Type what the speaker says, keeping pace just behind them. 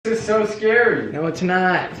This is so scary. No, it's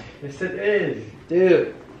not. Yes, it is.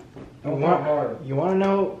 Dude. You want to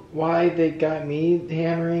know why they got me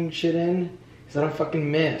hammering shit in? Because I don't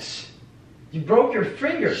fucking miss. You broke your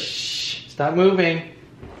finger. Shh. Stop moving.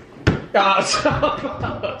 Oh, so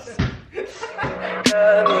close.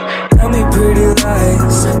 Tell me pretty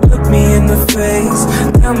lies, look me in the face.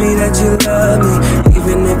 Tell me that you love me,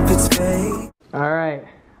 even if it's fake. Alright,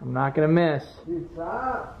 I'm not gonna miss. Dude,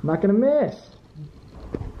 stop. I'm not gonna miss.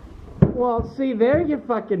 Well, see, there you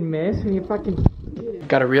fucking miss, and you fucking...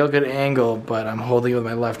 Got a real good angle, but I'm holding it with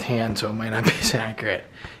my left hand, so it might not be as accurate.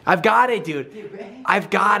 I've got it, dude.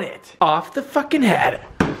 I've got it. Off the fucking head.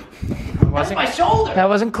 That's my shoulder. That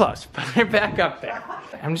wasn't close. Put it back up there.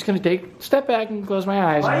 I'm just gonna take a step back and close my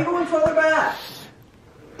eyes. Why are you going further back?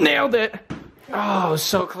 Nailed it. Oh,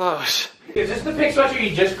 so close. Is this the pig sweatshirt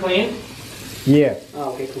you just cleaned? Yeah.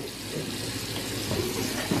 Oh, okay, cool.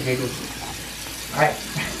 Okay, cool. Alright.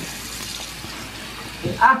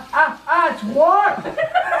 It's warm!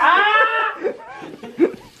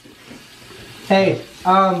 Hey,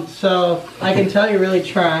 so I can tell you're really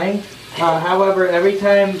trying. However, every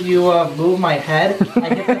time you move my head, I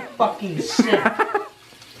get the fucking sick.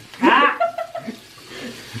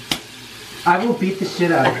 I will beat the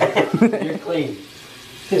shit out of you. You're clean.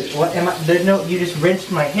 Dude, what am I? There's no. You just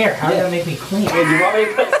rinsed my hair. How did that make me clean? Wait, you want me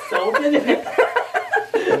to put soap in it?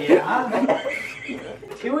 Yeah.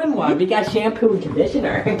 2 in 1. We got shampoo and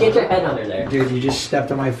conditioner. Get your head under there. Dude, you just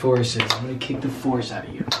stepped on my forces. I'm gonna kick the force out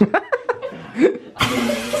of you.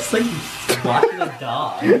 It's like watching a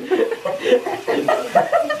dog.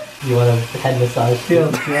 You want a head massage?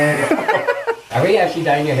 Feels good. Are we actually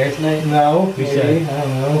dyeing your hair tonight? No, We maybe. should. I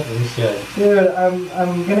don't know. We should. Dude, I'm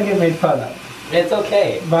gonna get made fun of It's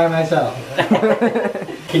okay. by myself.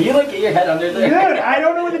 Can you like get your head under there? Dude, I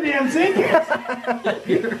don't know what the damn thing is.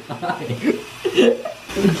 You're fine.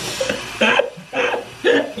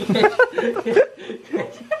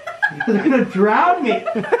 You're gonna drown me.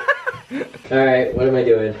 Alright, what am I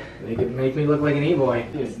doing? Make me look like an e-boy.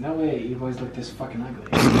 Dude, no way e-boys look this fucking ugly.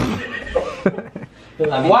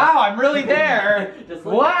 I mean, Wow, I'm really there! just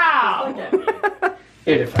look Wow! Just look at me.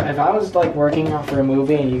 Dude, if I was like working out for a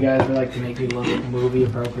movie and you guys were like to make me look movie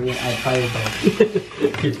appropriate, I'd probably vote.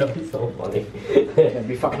 You're so funny. That'd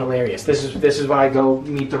be fucking hilarious. This is what I go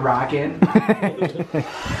meet The Rock in. Do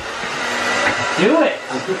it!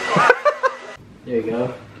 There you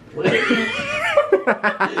go.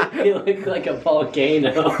 You look like a volcano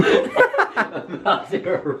about to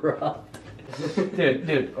erupt.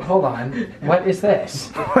 Dude, hold on. What is this?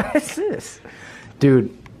 What is this?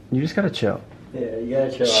 Dude, you just gotta chill. Yeah, you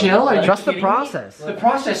gotta chill. Chill? out. Or trust the kidding me? process. The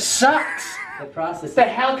process sucks! The process. What the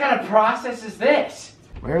hell kind of process is this?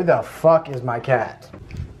 Where the fuck is my cat?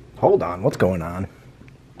 Hold on, what's going on?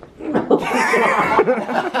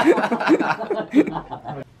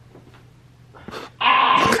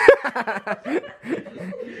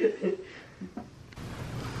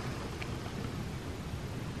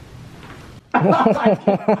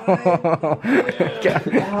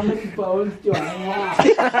 How many bones do I have?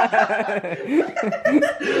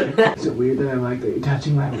 Is it weird that I like that you're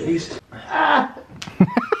touching my waist? God,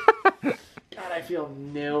 I feel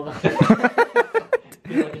new. I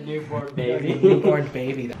feel like a newborn baby. Newborn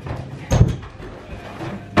baby.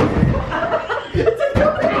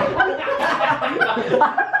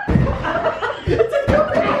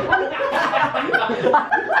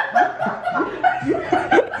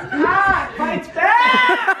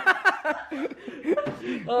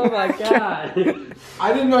 Oh my god.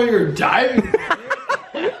 I didn't know you were diving.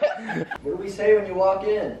 What do we say when you walk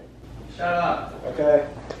in? Shut up. Okay.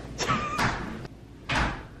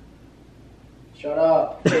 Shut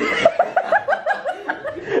up.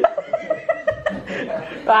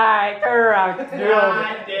 Bye, turn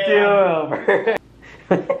do over.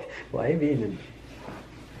 Why are you being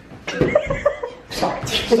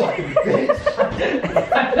Sorry, bitch.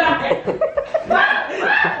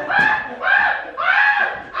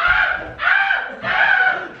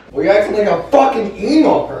 Well, you're acting like a fucking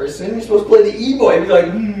emo person. You're supposed to play the e-boy and be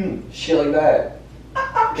like, shit like that.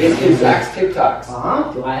 Basically, Zack's TikToks.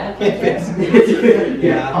 Huh? Do I have to?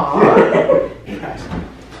 Yeah. Oh,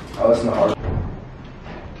 that's not hard.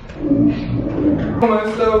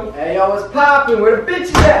 Hey, yo, what's poppin'? Where the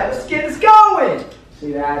bitches at? Let's get this going!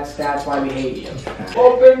 See, that's why we hate you.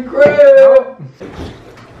 Open grill!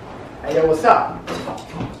 Hey, yo, what's up?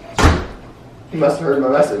 You must have heard my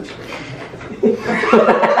message.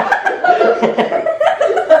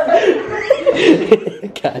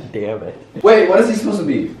 God damn it. Wait, what is he supposed to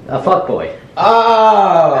be? A fuckboy. That's why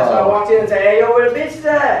I Oh! walked in and said, hey, yo, where the bitches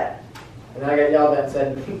at? And I got yelled at. that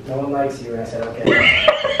said, no one likes you, and I said, okay.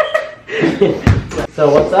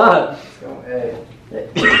 So what's up? Let's go, hey.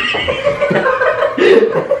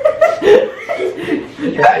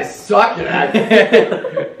 You guys suck at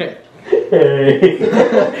it.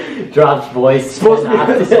 Drops voice. Supposed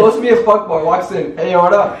to be a fuckboy. Walks in. Hey,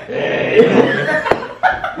 what up? Hey.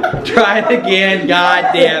 Try it again,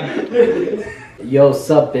 goddamn. Yo,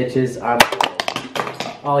 sup, bitches?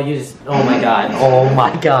 Oh, you just. Oh my god. Oh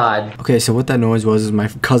my god. Okay, so what that noise was is my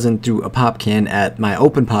cousin threw a pop can at my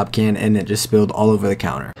open pop can and it just spilled all over the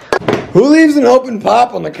counter. Who leaves an open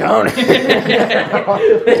pop on the counter?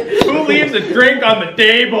 Who leaves a drink on the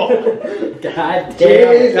table? God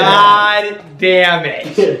damn. God damn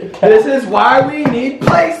it. This is why we need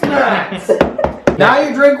placemats. Now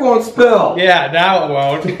your drink won't spill. Yeah, now it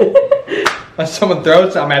won't. Unless someone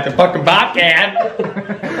throws something at the fucking pop can.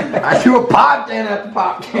 I threw a pop can at the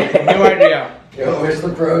pop can. No idea. Yo, where's the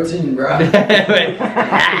protein, bro?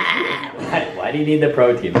 Why do you need the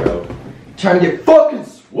protein, bro? Trying to get fucking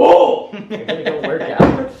swole. You're gonna go work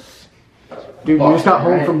out. Dude, you just got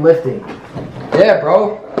home from lifting. Yeah,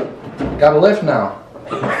 bro. Got a lift now.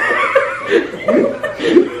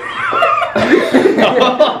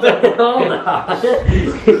 Hold on.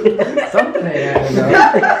 Something ain't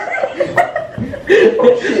happening.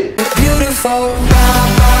 Beautiful.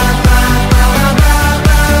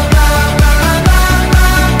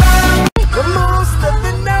 The most of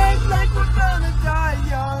the night, like we're gonna die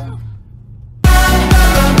young.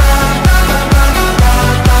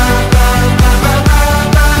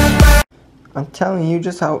 I'm telling you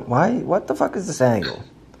just how, what the fuck is this angle?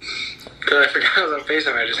 God, I forgot I was on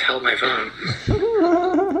FaceTime. I just held my phone.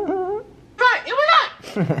 Right, here we go.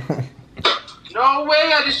 No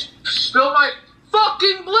way, I just spilled my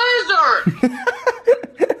fucking blizzard!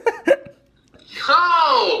 Yo!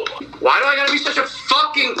 Why do I gotta be such a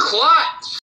fucking klutz?